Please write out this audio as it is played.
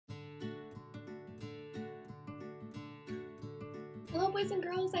Hello boys and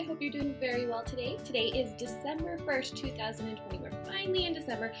girls, I hope you're doing very well today. Today is December 1st, 2020. We're finally in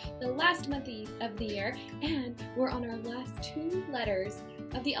December, the last month of the year, and we're on our last two letters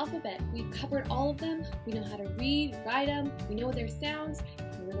of the alphabet. We've covered all of them, we know how to read, write them, we know their sounds,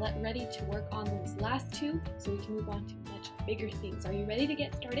 and we're ready to work on those last two so we can move on to much bigger things. Are you ready to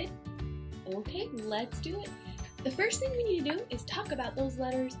get started? Okay, let's do it. The first thing we need to do is talk about those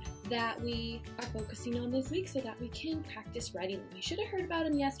letters that we are focusing on this week so that we can practice writing them. You should have heard about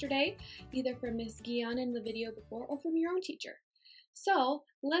them yesterday, either from Miss Guion in the video before or from your own teacher. So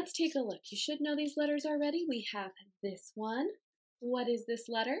let's take a look. You should know these letters already. We have this one. What is this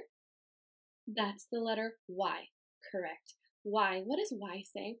letter? That's the letter Y. Correct. Y. What does Y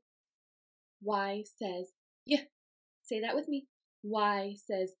say? Y says Y. Say that with me. Y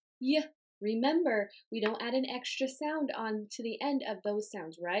says Y. Remember, we don't add an extra sound on to the end of those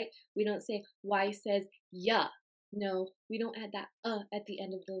sounds, right? We don't say Y says ya. No, we don't add that at the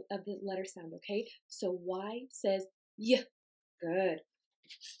end of the letter sound, okay? So Y says y. Good.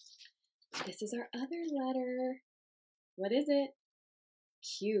 This is our other letter. What is it?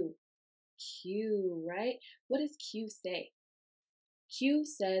 Q. Q, right? What does Q say? Q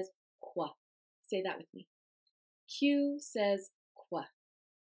says qua. Say that with me. Q says qua.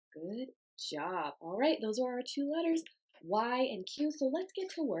 Good job. All right, those are our two letters, Y and Q. So let's get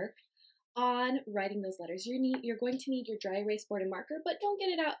to work on writing those letters. You're going to need your dry erase board and marker, but don't get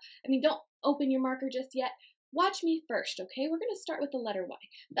it out. Don't open your marker just yet. Watch me first, okay? We're going to start with the letter Y,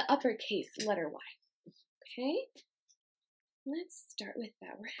 the uppercase letter Y. Okay, let's start with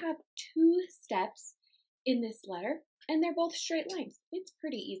that. We have two steps in this letter, and they're both straight lines. It's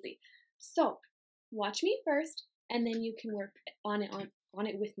pretty easy. So watch me first, and then you can work on it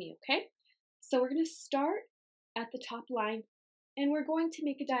with me, okay? So we're going to start at the top line, and we're going to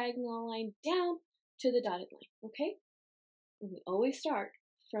make a diagonal line down to the dotted line, okay? And we always start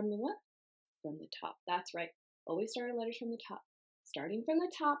from the what? From the top. That's right. Always start our letters from the top. Starting from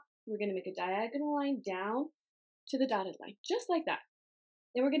the top, we're going to make a diagonal line down to the dotted line, just like that.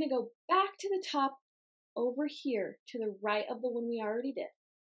 Then we're going to go back to the top over here to the right of the one we already did.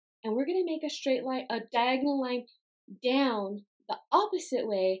 And we're going to make a straight line, a diagonal line down the opposite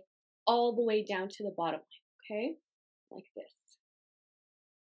way, all the way down to the bottom line, okay? Like this.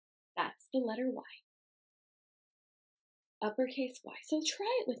 That's the letter Y. Uppercase Y. So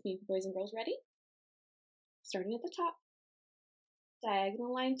try it with me, boys and girls. Ready? Starting at the top.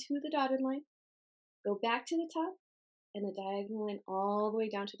 Diagonal line to the dotted line. Go back to the top, and the diagonal line all the way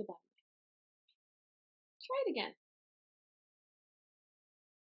down to the bottom line. Try it again.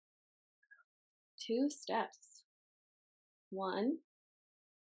 Two steps. 1,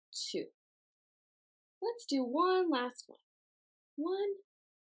 2. Let's do one last one. 1,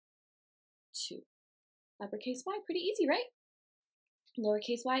 2. Uppercase Y, pretty easy, right?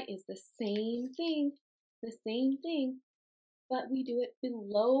 Lowercase y is the same thing, but we do it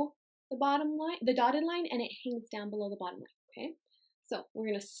below the bottom line, the dotted line, and it hangs down below the bottom line, okay? So we're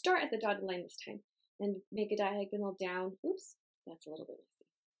going to start at the dotted line this time and make a diagonal down. Oops, that's a little bit messy.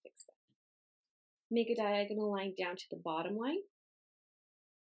 Fix that. Make a diagonal line down to the bottom line.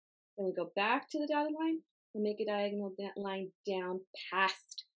 Then we go back to the dotted line and make a diagonal line down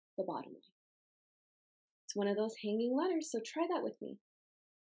past the bottom line. It's one of those hanging letters, so try that with me.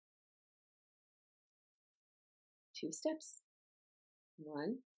 2 steps.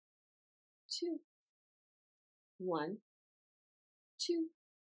 1, 2. 1, 2.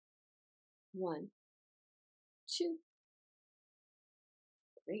 1, 2.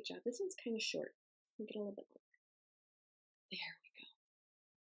 Great job. This one's kind of short. Make it a little bit longer. There we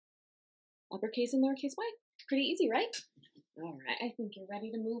go. Uppercase and lowercase y. Pretty easy, right? All right, I think you're ready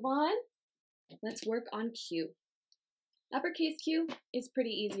to move on. Let's work on Q. Uppercase Q is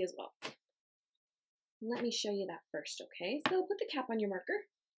pretty easy as well. Let me show you that first, okay? So put the cap on your marker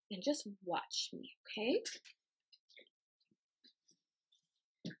and just watch me, okay?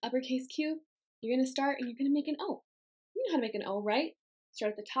 Uppercase Q, you're going to start and you're going to make an O. You know how to make an O, right?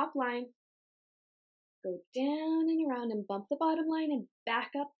 Start at the top line, go down and around and bump the bottom line and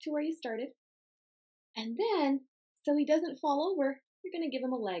back up to where you started. And then, so he doesn't fall over, you're going to give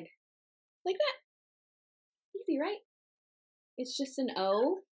him a leg. Like that. Easy, right? It's just an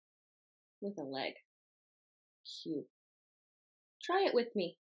O with a leg. Q. Try it with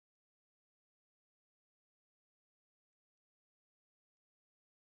me.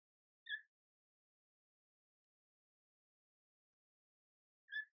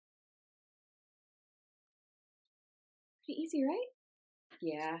 Pretty easy, right?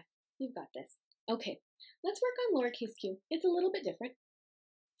 Yeah, you've got this. Okay, let's work on lowercase q. It's a little bit different.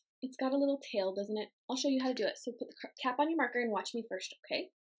 It's got a little tail, doesn't it? I'll show you how to do it. So put the cap on your marker and watch me first, okay?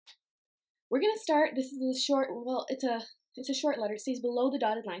 We're gonna start. This is a short. Well, it's a short letter. It stays below the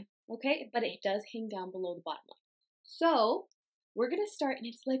dotted line, okay? But it does hang down below the bottom line. So we're gonna start, and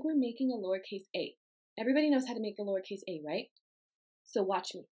it's like we're making a lowercase a. Everybody knows how to make a lowercase a, right? So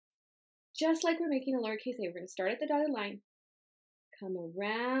watch me. Just like we're making a lowercase a, we're gonna start at the dotted line, come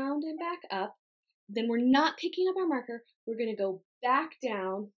around and back up. Then we're not picking up our marker. We're gonna go back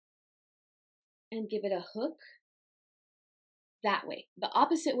down and give it a hook that way, the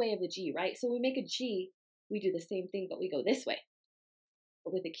opposite way of the G, right? So when we make a G, we do the same thing, but we go this way.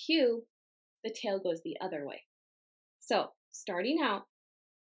 But with a Q, the tail goes the other way. So starting out,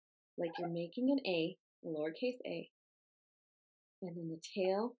 like you're making an A, a lowercase a, and then the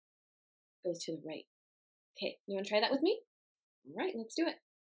tail goes to the right. Okay, you wanna try that with me? All right, let's do it.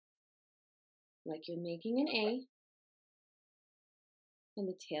 Like you're making an A, and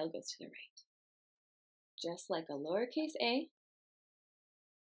the tail goes to the right. Just like a lowercase a,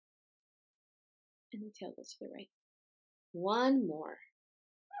 and the tail goes to the right. One more.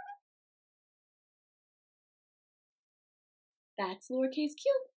 That's lowercase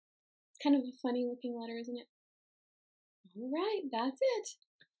q. It's kind of a funny looking letter, isn't it? All right, that's it.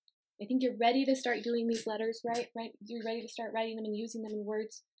 I think you're ready to start doing these letters, right? You're ready to start writing them and using them in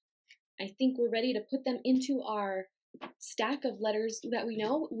words. I think we're ready to put them into our stack of letters that we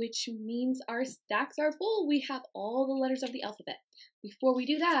know, which means our stacks are full. We have all the letters of the alphabet. Before we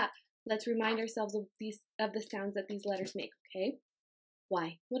do that, let's remind ourselves of the sounds that these letters make, okay?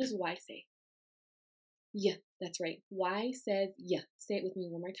 Y. What does Y say? Y. That's right. Y says Y. Say it with me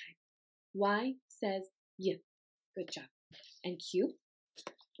one more time. Y says Y. Good job. And Q?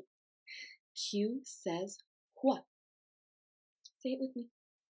 Q says Qua. Say it with me.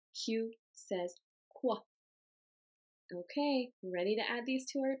 Q says Qua. Okay, ready to add these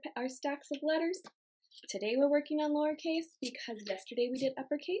to our stacks of letters? Today we're working on lowercase because yesterday we did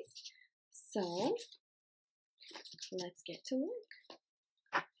uppercase. So let's get to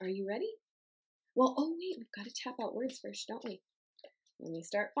work. Are you ready? Well, oh wait, we've got to tap out words first, don't we? When we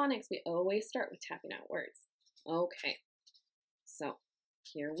start phonics, we always start with tapping out words. Okay, so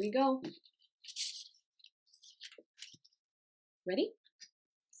here we go. Ready?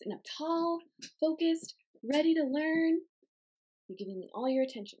 Sitting up tall, focused, ready to learn. You're giving me all your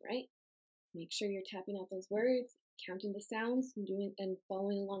attention, right? Make sure you're tapping out those words, counting the sounds, and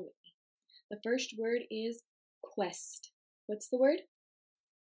following along with me. The first word is quest. What's the word?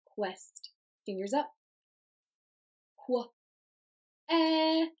 Quest. Fingers up. Qu.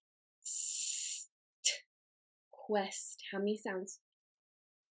 St. Quest. How many sounds?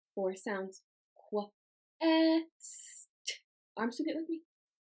 4 sounds. Qu. St. Arms sweep it with me.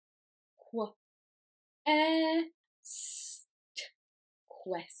 Qu. St.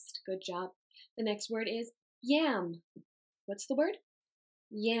 Quest. Good job. The next word is yam. What's the word?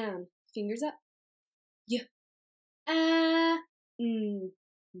 Yam. Fingers up. Y. A.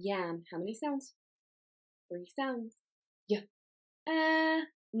 Yam. How many sounds? 3 sounds. Y. A.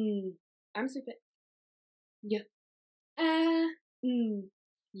 Arm sweep it. Y. A.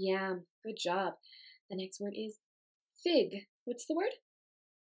 Yam. Good job. The next word is fig. What's the word?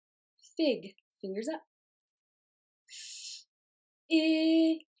 Fig. Fingers up.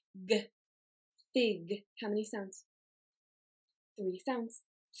 Ig. Fig. How many sounds? 3 sounds.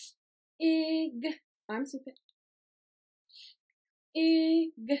 Ig. Arm sweep it.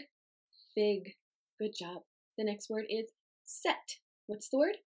 Ig. Fig. Good job. The next word is set. What's the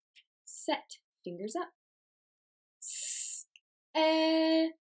word? Set. Fingers up. Set.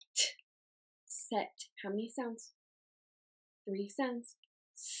 Set. How many sounds? 3 sounds.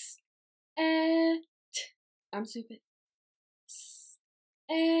 Set. Arm sweep it.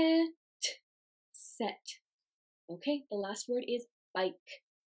 Set. Okay, the last word is bike.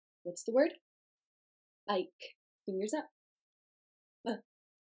 What's the word? Bike. Fingers up.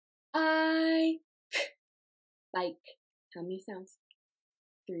 I. Bike. How many sounds?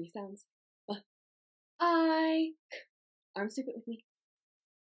 3 sounds. I. Arm sweep it with me.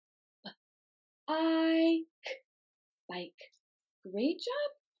 I. Bike. Great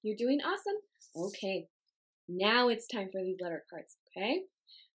job. You're doing awesome. Okay, now it's time for these letter cards, okay?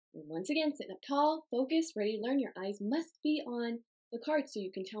 And once again, sitting up tall, focused, ready to learn. Your eyes must be on the card so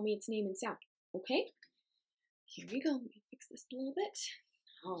you can tell me its name and sound, okay? Here we go. Let me fix this a little bit.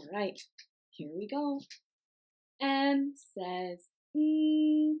 All right, here we go. M says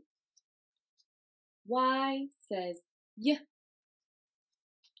Y says Y.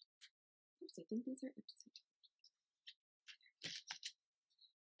 Oops, I think these are upside.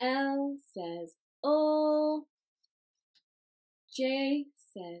 L says O. J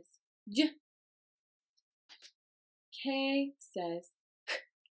says J. K says K.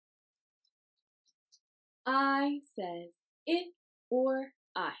 I says I or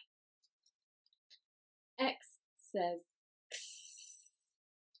I. X says X.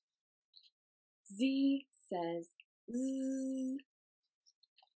 Z says Z.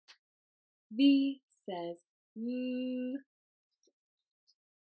 V says V.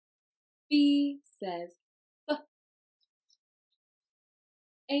 B says B.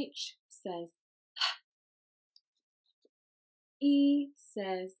 H says H. E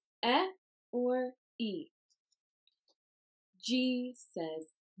says E or E. G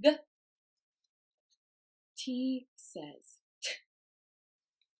says G. T says T.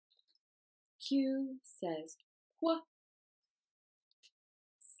 Q says Qu.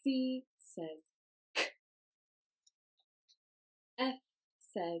 C says K. F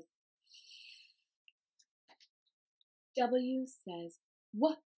says W says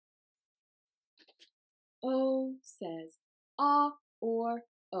W. O says A or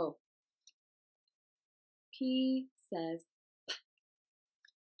O. P says P.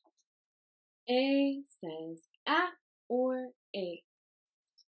 A says A or A.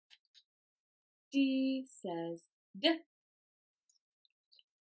 D says D.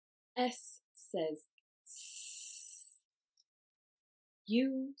 S says S.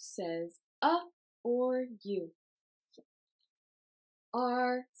 U says A or U.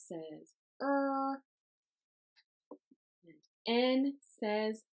 R says and N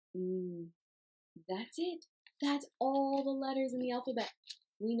says N. That's it. That's all the letters in the alphabet.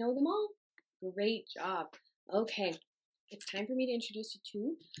 We know them all. Great job. Okay, it's time for me to introduce you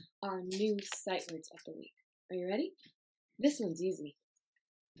to our new sight words of the week. Are you ready? This one's easy.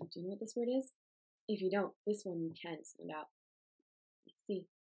 Do you know what this word is? If you don't, this one you can sound out. Let's see.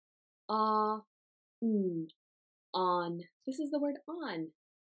 On. This is the word on.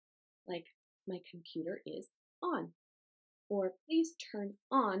 Like, my computer is on. Or please turn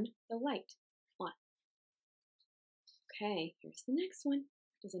on the light. On. Okay, here's the next one.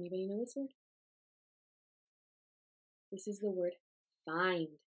 Does anybody know this word? This is the word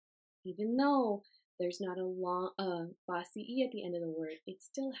find. Even though there's not a long bossy E at the end of the word, it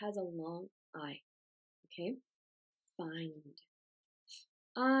still has a long I. Okay? Find.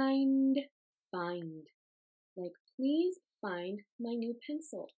 Find. Like, please find my new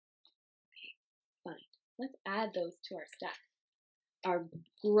pencil. Okay, find. Let's add those to our stack. Our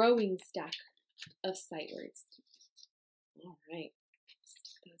growing stack of sight words. All right.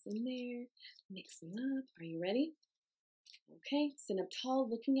 Stick those in there. Mix them up. Are you ready? Okay, sit up tall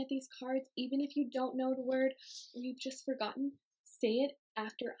looking at these cards. Even if you don't know the word or you've just forgotten, say it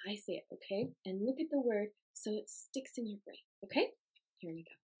after I say it, okay? And look at the word so it sticks in your brain, okay? Here we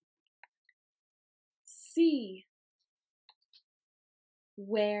go. See,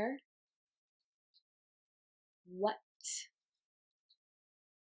 where, what,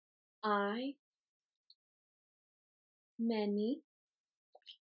 I, many,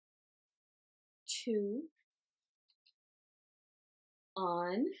 to,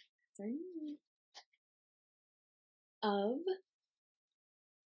 on, of,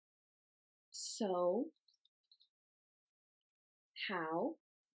 so, how,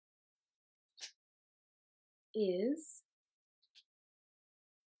 is,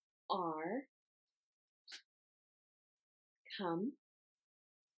 are, come,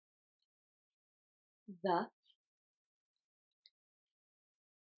 the,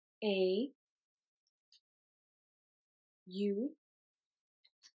 a, you,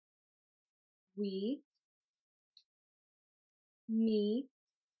 we, me,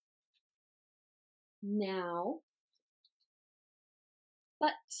 now,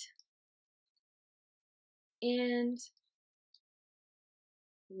 but, and,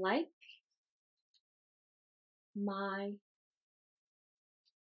 like, my,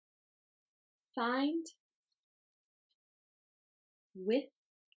 find, with,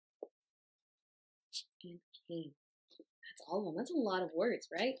 and came. That's all of them. That's a lot of words,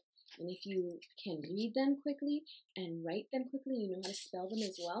 right? And if you can read them quickly and write them quickly, you know how to spell them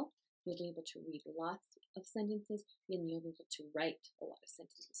as well, you'll be able to read lots of sentences and you'll be able to write a lot of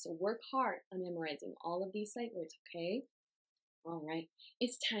sentences. So work hard on memorizing all of these sight words, okay? All right,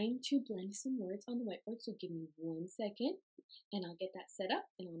 it's time to blend some words on the whiteboard, so give me 1 second and I'll get that set up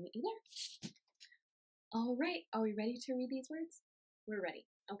and I'll meet you there. All right, are we ready to read these words? We're ready.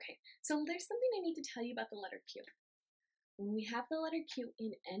 Okay, so there's something I need to tell you about the letter Q. When we have the letter Q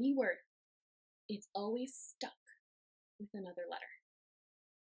in any word, it's always stuck with another letter.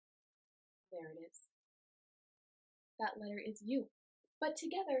 There it is. That letter is U, but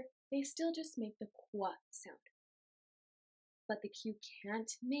together they still just make the qua sound. but the Q can't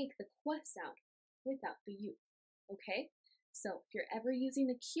make the qu sound without the U, okay? So if you're ever using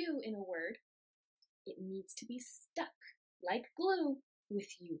the Q in a word, it needs to be stuck like glue with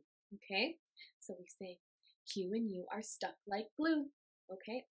U, okay? So we say Q and U are stuck like glue,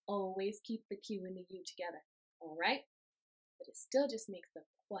 okay? Always keep the Q and the U together, all right? But it still just makes the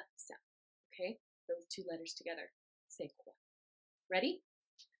qu sound, okay? Those two letters together say qu. Ready?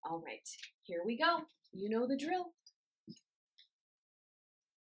 All right, here we go. You know the drill.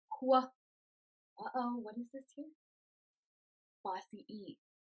 Qu. Uh-oh, what is this here? Bossy E.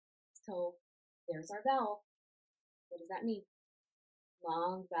 So there's our vowel. What does that mean?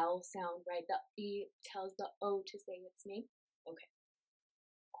 Long vowel sound, right? The E tells the O to say its name. Okay.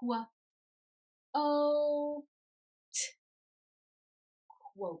 Qu. O. T.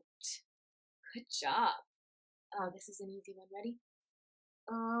 Quote. Good job. Oh, this is an easy one. Ready?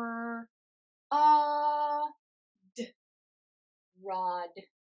 D. Rod.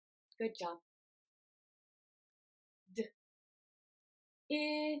 Good job. D.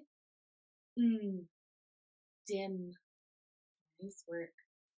 I. Dim. Nice work.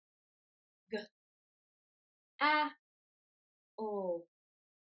 G. A. O.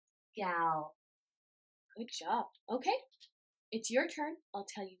 Gal. Good job. Okay, it's your turn. I'll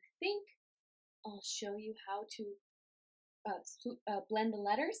tell you think. I'll show you how to blend the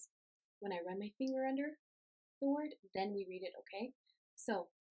letters when I run my finger under the word. Then we read it, okay? So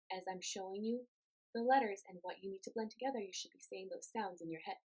as I'm showing you the letters and what you need to blend together, you should be saying those sounds in your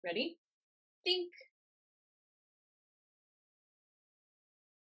head. Ready? Think.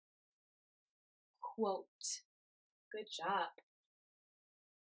 Quote. Good job.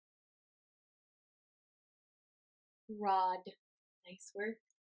 Rod. Nice work.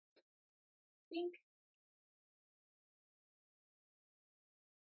 Think.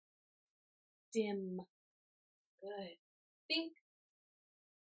 Dim. Good. Think.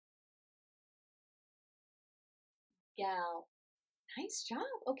 Gal. Nice job.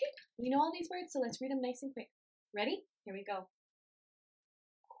 Okay, we know all these words, so let's read them nice and quick. Ready? Here we go.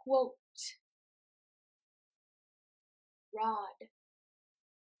 Quote. Rod.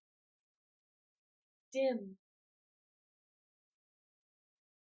 Dim.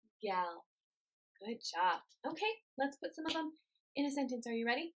 Gal. Good job. Okay, let's put some of them in a sentence. Are you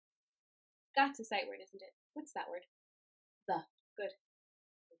ready? That's a sight word, isn't it? What's that word? The. Good.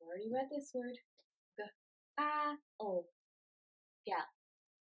 We've already read this word. G. A. O. Gal.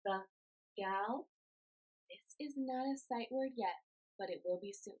 The gal. This is not a sight word yet, but it will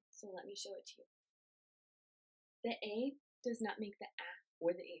be soon. So let me show it to you. The A does not make the A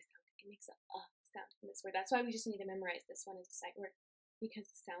or the A sound. It makes a sound in this word. That's why we just need to memorize this one as a sight word, because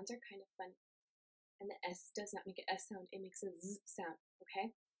the sounds are kind of fun. And the S does not make an S sound. It makes a Z sound,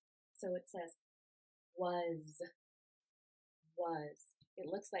 okay? So it says was. It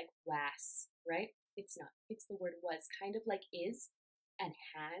looks like was, right? It's not. It's the word was, kind of like is and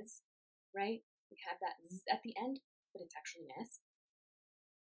has, right? We have that Z at the end, but it's actually an S.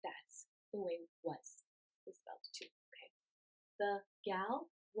 That's the way was is spelled too, okay? The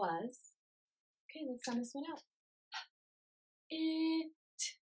gal was, okay, let's sound this one out. It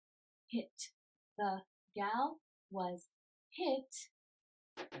hit. The gal was hit.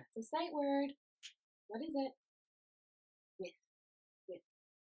 That's a sight word. What is it? With.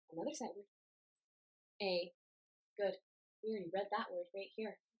 Another sight word. A. Good. We already read that word right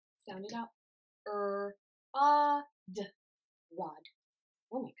here. Sound it out. D. Rod.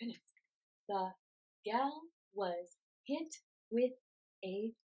 Oh my goodness. The gal was hit with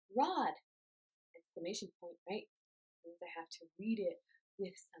a rod. Exclamation point, right? Means I have to read it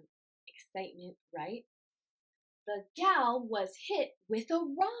with some excitement, right? The gal was hit with a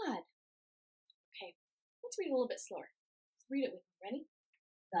rod. Okay, let's read it a little bit slower. Let's read it with me. Ready?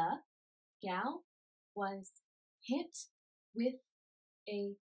 The gal was hit with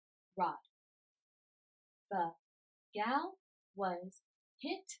a rod. The gal was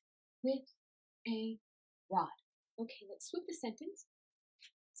hit with a rod. Okay, let's swoop the sentence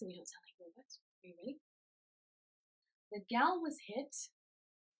so we don't sound like robots. Are you ready? The gal was hit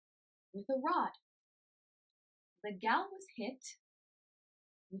with a rod. The gal was hit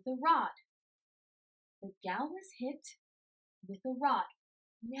with a rod. The gal was hit with a rod.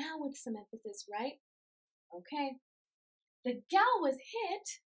 Now with some emphasis, right? Okay. The gal was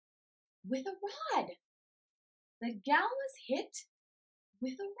hit with a rod. The gal was hit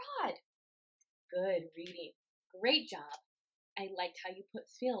with a rod. Good reading. Great job. I liked how you put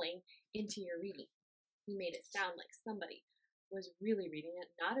feeling into your reading. You made it sound like somebody was really reading it,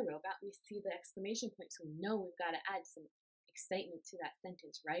 not a robot. We see the exclamation point, so we know we've got to add some excitement to that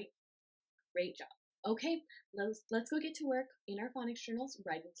sentence, right? Great job. Okay, let's go get to work in our phonics journals,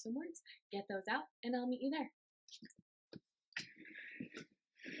 writing some words. Get those out, and I'll meet you there.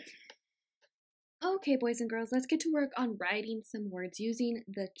 Okay, boys and girls, let's get to work on writing some words using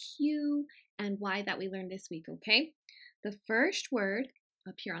the Q and Y that we learned this week, okay? The first word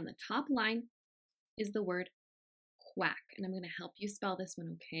up here on the top line is the word quack, and I'm going to help you spell this one,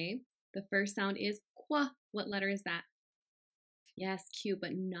 okay? The first sound is qua. What letter is that? Yes, Q,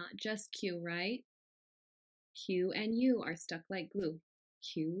 but not just Q, right? Q and U are stuck like glue.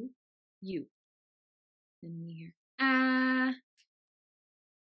 Q, U. Then we hear ah.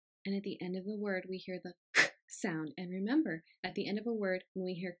 And at the end of the word, we hear the k sound. And remember, at the end of a word, when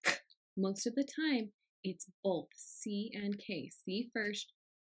we hear k, most of the time, it's both C and K. C first,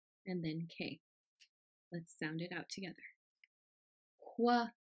 and then K. Let's sound it out together.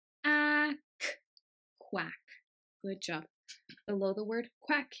 Quack, quack. Good job. Below the word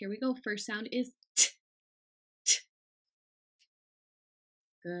quack, here we go. First sound is t, t.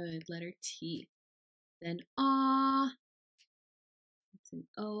 Good, letter T. Then ah. It's an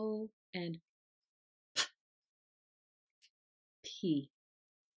O and P.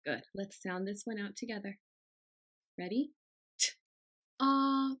 Good. Let's sound this one out together. Ready? T,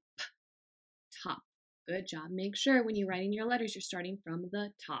 ah, p. Top. Good job. Make sure when you're writing your letters, you're starting from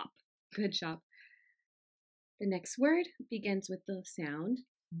the top. Good job. The next word begins with the sound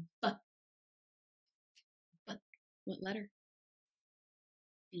B. B. What letter?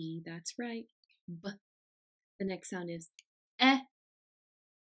 B. That's right. B. The next sound is E.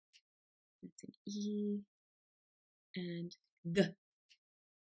 That's an E. And G.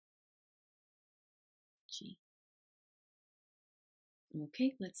 G.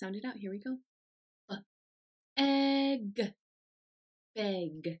 Okay, let's sound it out. Here we go. B. Egg.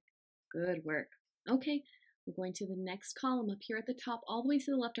 Beg. Good work. Okay, we're going to the next column up here at the top, all the way to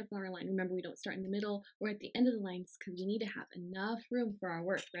the left of our line. Remember, we don't start in the middle or at the end of the lines because we need to have enough room for our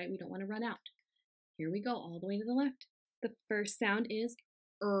work, right? We don't want to run out. Here we go, all the way to the left. The first sound is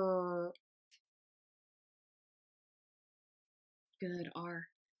R. Good, R.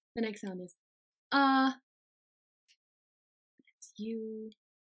 The next sound is That's U.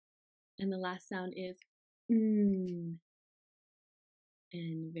 And the last sound is N.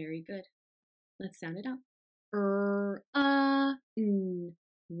 And very good. Let's sound it out. N.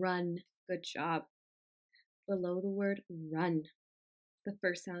 Run. Good job. Below the word run, the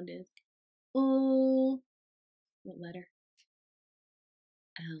first sound is O. What letter?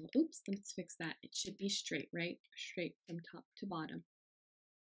 L. Oops, let's fix that. It should be straight, right? Straight from top to bottom.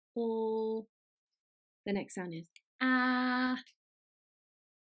 O. The next sound is ah.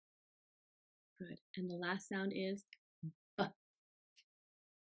 Good. And the last sound is B. That's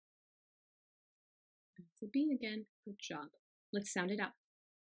a B again. Good job. Let's sound it out.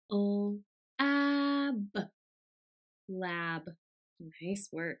 O. Ab. Lab. Nice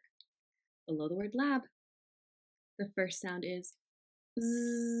work. Below the word lab, the first sound is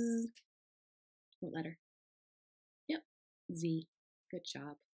Z. What letter? Yep, Z. Good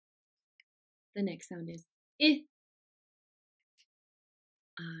job. The next sound is I.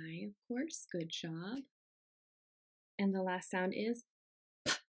 I, of course. Good job. And the last sound is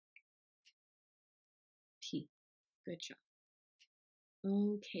P. P. Good job.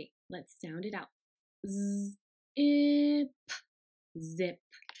 Okay, let's sound it out. Zip. Zip.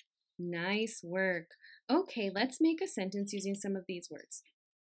 Nice work. Okay, let's make a sentence using some of these words.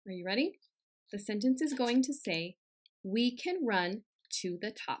 Are you ready? The sentence is going to say, we can run to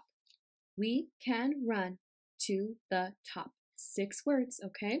the top. We can run to the top. 6 words,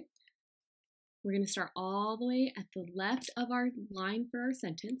 okay? We're going to start all the way at the left of our line for our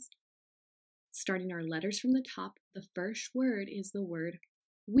sentence. Starting our letters from the top, the first word is the word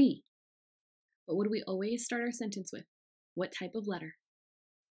we. But what do we always start our sentence with? What type of letter?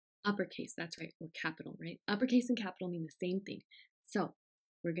 Uppercase, that's right, or capital, right? Uppercase and capital mean the same thing. So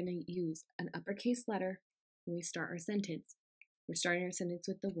we're going to use an uppercase letter when we start our sentence. We're starting our sentence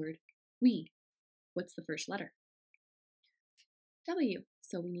with the word we. What's the first letter? W.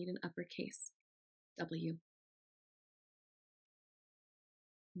 So we need an uppercase W.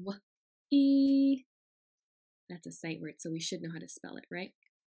 We. That's a sight word, so we should know how to spell it, right?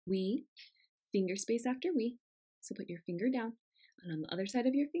 We, finger space after we. So put your finger down. And on the other side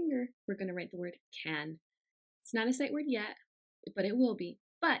of your finger, we're going to write the word can. It's not a sight word yet, but it will be.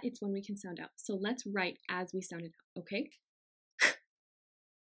 But it's one we can sound out. So let's write as we sound it out, okay?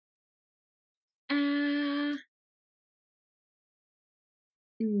 Ah.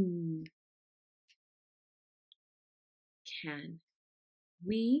 Can.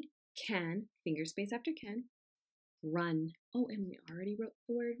 We can, finger space after can, run. Oh, and we already wrote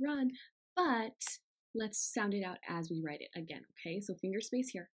the word run, but let's sound it out as we write it again, okay? So finger space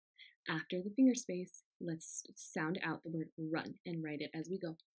here. After the finger space, let's sound out the word run and write it as we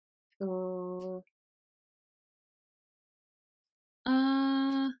go.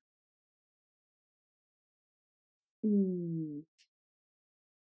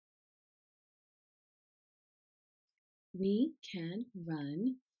 We can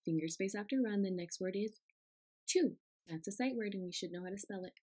run, finger space after run, the next word is to. That's a sight word and we should know how to spell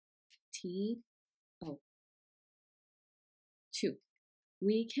it. T-O. To.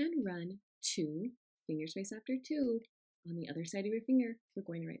 We can run to, finger space after to. On the other side of your finger, we're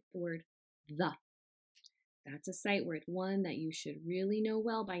going to write the word the. That's a sight word, one that you should really know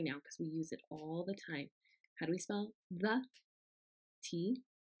well by now because we use it all the time. How do we spell the? T-H-E.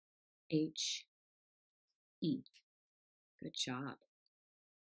 Good job.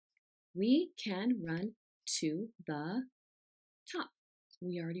 We can run to the top.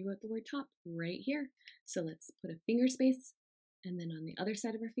 We already wrote the word top right here. So let's put a finger space, and then on the other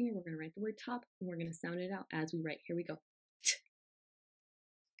side of our finger, we're going to write the word top, and we're going to sound it out as we write. Here we go. T.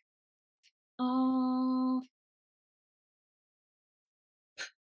 P.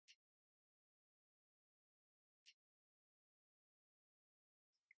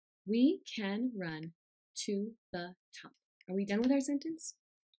 We can run to the top. Are we done with our sentence?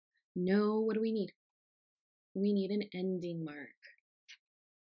 No, what do we need? We need an ending mark.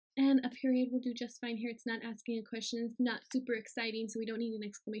 And a period will do just fine here. It's not asking a question. It's not super exciting, so we don't need an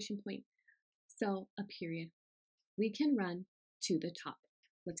exclamation point. So a period. We can run to the top.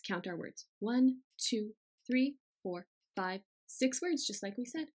 Let's count our words. 1, 2, 3, 4, 5, 6 words, just like we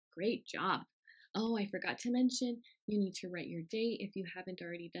said. Great job. Oh, I forgot to mention, you need to write your date. If you haven't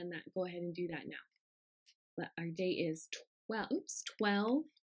already done that, go ahead and do that now. But our date is 12-1-2020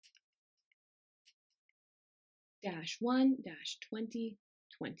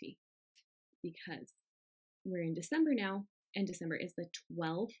 because we're in December now, and December is the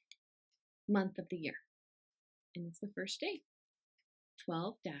 12th month of the year. And it's the first day,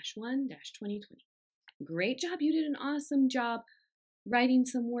 12-1-2020. Great job. You did an awesome job writing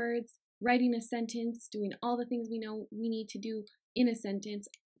some words, writing a sentence, doing all the things we know we need to do in a sentence.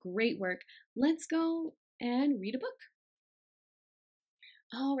 Great work. Let's go and read a book.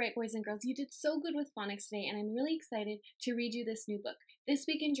 All right, boys and girls, you did so good with phonics today, and I'm really excited to read you this new book. This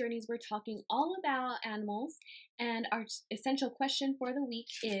week in Journeys, we're talking all about animals, and our essential question for the week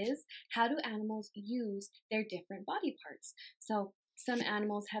is, how do animals use their different body parts? So some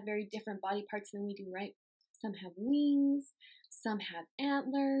animals have very different body parts than we do, right? Some have wings, some have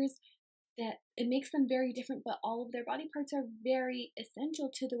antlers. That it makes them very different, but all of their body parts are very essential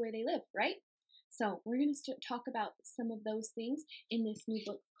to the way they live, right? So we're going to talk about some of those things in this new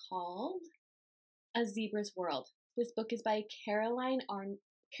book called A Zebra's World. This book is by Caroline Arnold,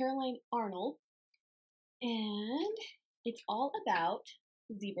 and it's all about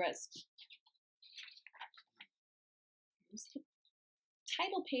zebras. Here's the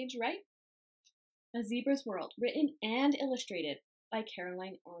title page, right? A Zebra's World, written and illustrated by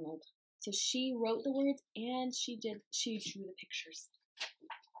Caroline Arnold. So she wrote the words and she drew the pictures.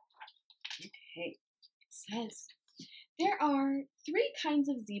 Okay, it says, there are 3 kinds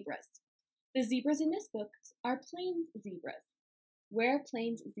of zebras. The zebras in this book are plains zebras. Where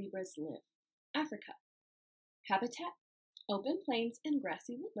plains zebras live? Africa. Habitat, open plains and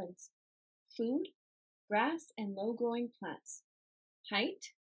grassy woodlands. Food, grass and low-growing plants.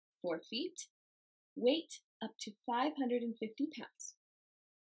 Height, 4 feet. Weight, up to 550 pounds.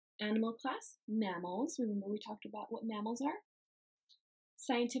 Animal class, mammals. Remember we talked about what mammals are?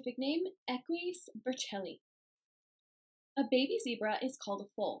 Scientific name, Equus burchelli. A baby zebra is called a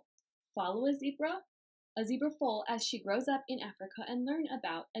foal. Follow a zebra foal as she grows up in Africa and learn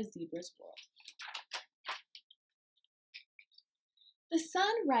about a zebra's world. The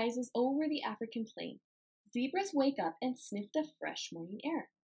sun rises over the African plain. Zebras wake up and sniff the fresh morning air.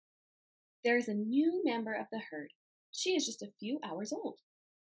 There is a new member of the herd. She is just a few hours old.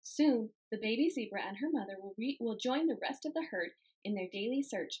 Soon, the baby zebra and her mother will join the rest of the herd in their daily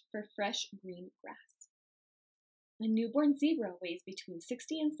search for fresh green grass. A newborn zebra weighs between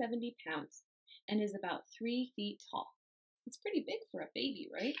 60 and 70 pounds and is about 3 feet tall. It's pretty big for a baby,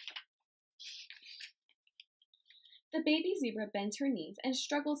 right? The baby zebra bends her knees and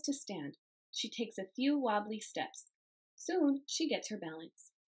struggles to stand. She takes a few wobbly steps. Soon, she gets her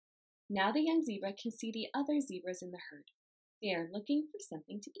balance. Now the young zebra can see the other zebras in the herd. They are looking for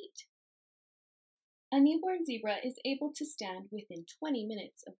something to eat. A newborn zebra is able to stand within 20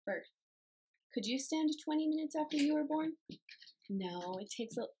 minutes of birth. Could you stand 20 minutes after you were born? No, it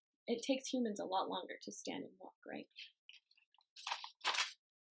takes humans a lot longer to stand and walk, right?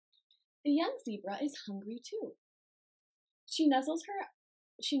 The young zebra is hungry too. She nuzzles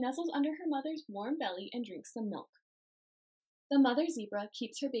under her mother's warm belly and drinks some milk. The mother zebra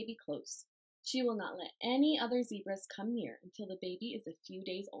keeps her baby close. She will not let any other zebras come near until the baby is a few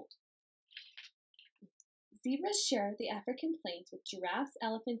days old. Zebras share the African plains with giraffes,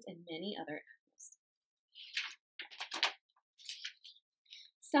 elephants, and many other animals.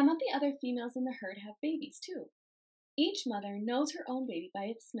 Some of the other females in the herd have babies too. Each mother knows her own baby by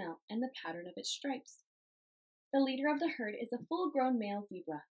its smell and the pattern of its stripes. The leader of the herd is a full-grown male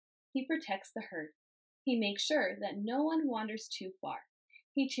zebra. He protects the herd. He makes sure that no one wanders too far.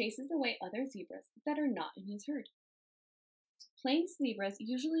 He chases away other zebras that are not in his herd. Plains zebras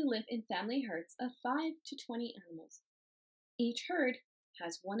usually live in family herds of 5 to 20 animals. Each herd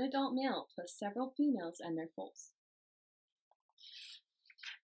has one adult male plus several females and their foals.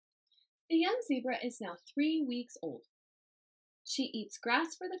 The young zebra is now 3 weeks old. She eats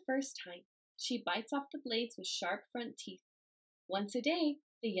grass for the first time. She bites off the blades with sharp front teeth. Once a day,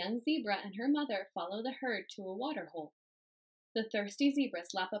 the young zebra and her mother follow the herd to a water hole. The thirsty zebras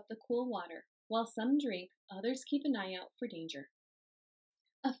lap up the cool water. While some drink, others keep an eye out for danger.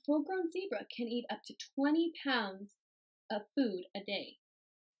 A full-grown zebra can eat up to 20 pounds of food a day.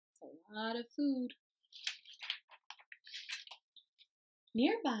 It's a lot of food.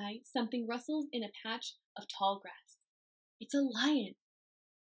 Nearby, something rustles in a patch of tall grass. It's a lion.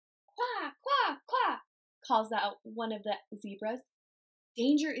 Quack, quack, quack, calls out one of the zebras.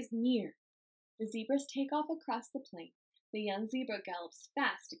 Danger is near. The zebras take off across the plain. The young zebra gallops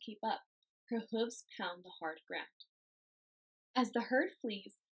fast to keep up. Her hooves pound the hard ground. As the herd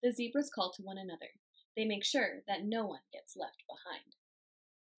flees, the zebras call to one another. They make sure that no one gets left behind.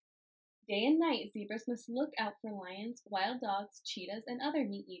 Day and night, zebras must look out for lions, wild dogs, cheetahs, and other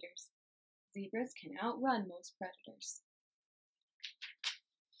meat eaters. Zebras can outrun most predators.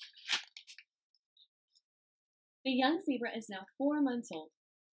 The young zebra is now 4 months old.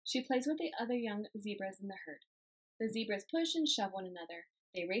 She plays with the other young zebras in the herd. The zebras push and shove one another.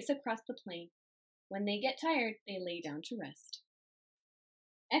 They race across the plain. When they get tired, they lay down to rest.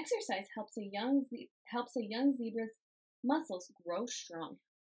 Exercise helps a young zebra's muscles grow strong.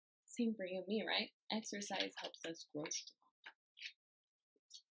 Same for you and me, right? Exercise helps us grow strong.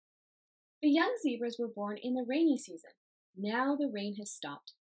 The young zebras were born in the rainy season. Now the rain has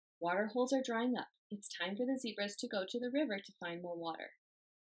stopped. Water holes are drying up. It's time for the zebras to go to the river to find more water.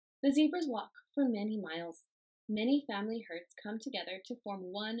 The zebras walk for many miles. Many family herds come together to form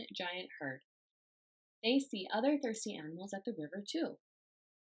one giant herd. They see other thirsty animals at the river too.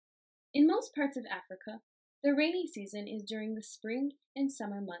 In most parts of Africa, the rainy season is during the spring and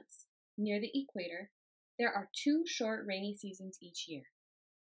summer months. Near the equator, there are 2 short rainy seasons each year.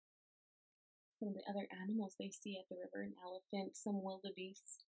 Some of the other animals they see at the river, an elephant, some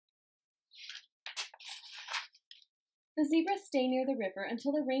wildebeest. The zebras stay near the river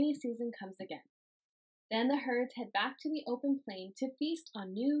until the rainy season comes again. Then the herds head back to the open plain to feast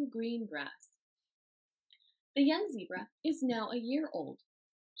on new green grass. The young zebra is now a year old.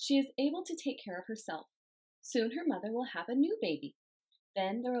 She is able to take care of herself. Soon her mother will have a new baby.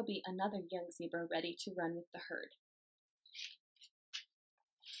 Then there will be another young zebra ready to run with the herd.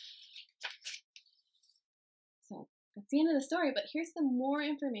 So that's the end of the story, but here's some more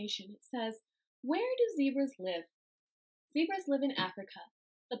information. It says, where do zebras live? Zebras live in Africa.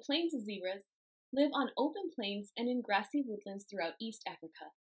 The plains zebras live on open plains and in grassy woodlands throughout East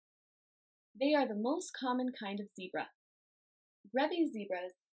Africa. They are the most common kind of zebra. Grebe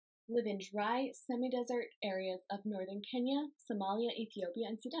zebras live in dry, semi-desert areas of northern Kenya, Somalia, Ethiopia,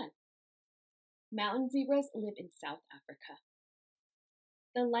 and Sudan. Mountain zebras live in South Africa.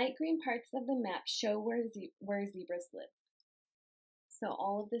 The light green parts of the map show where zebras live. So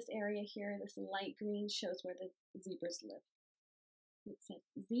all of this area here, this light green, shows where the zebras live. It says,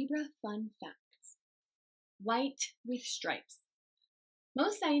 zebra fun facts. White with stripes.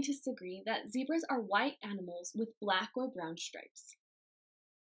 Most scientists agree that zebras are white animals with black or brown stripes.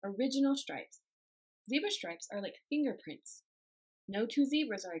 Original stripes. Zebra stripes are like fingerprints. No 2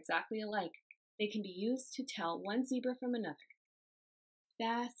 zebras are exactly alike. They can be used to tell one zebra from another.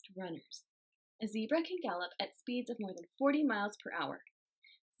 Fast runners. A zebra can gallop at speeds of more than 40 miles per hour.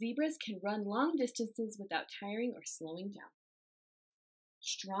 Zebras can run long distances without tiring or slowing down.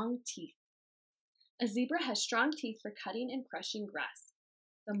 Strong teeth. A zebra has strong teeth for cutting and crushing grass.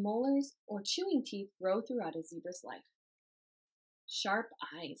 The molars or chewing teeth grow throughout a zebra's life. Sharp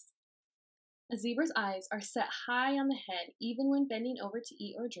eyes. A zebra's eyes are set high on the head. Even when bending over to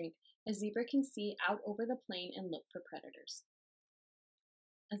eat or drink, a zebra can see out over the plain and look for predators.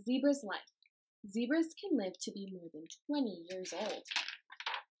 A zebra's life. Zebras can live to be more than 20 years old.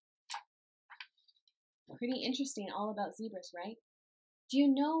 Pretty interesting, all about zebras, right? Do you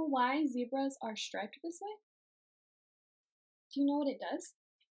know why zebras are striped this way? Do you know what it does?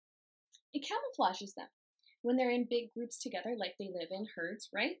 It camouflages them. When they're in big groups together, like they live in herds,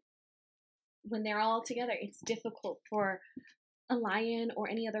 right? When they're all together, it's difficult for a lion or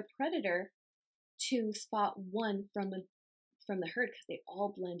any other predator to spot one from the herd because they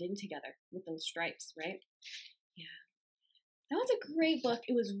all blend in together with those stripes, right? Yeah. That was a great book.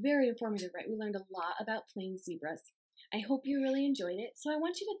 It was very informative, right? We learned a lot about plain zebras. I hope you really enjoyed it. So I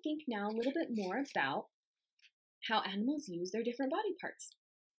want you to think now a little bit more about how animals use their different body parts.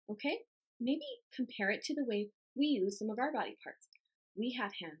 Okay? Maybe compare it to the way we use some of our body parts. We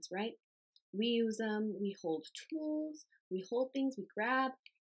have hands, right? We use them, we hold tools, we hold things, we grab.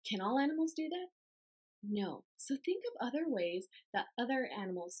 Can all animals do that? No. So think of other ways that other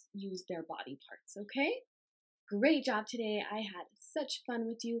animals use their body parts, okay? Great job today. I had such fun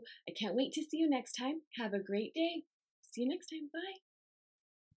with you. I can't wait to see you next time. Have a great day. See you next time. Bye.